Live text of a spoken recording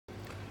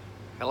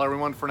Hello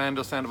everyone,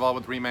 Fernando Sandoval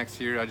with rem.ax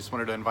here. I just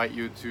wanted to invite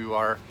you to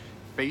our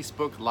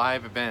Facebook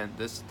Live event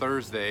this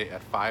Thursday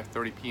at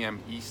 5:30 p.m.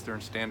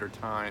 Eastern Standard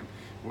Time.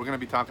 We're going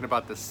to be talking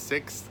about the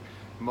 6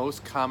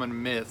 most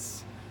common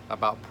myths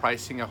about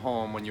pricing a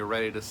home when you're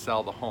ready to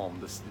sell the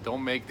home.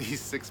 Don't make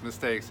these 6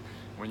 mistakes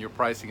when you're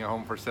pricing a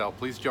home for sale.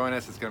 Please join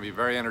us. It's going to be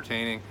very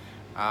entertaining.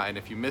 And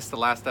if you missed the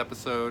last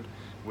episode,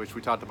 which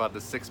we talked about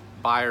the 6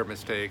 buyer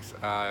mistakes,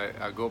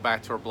 go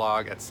back to our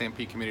blog at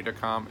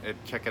sampcommunity.com and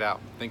check it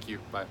out. Thank you.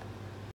 Bye.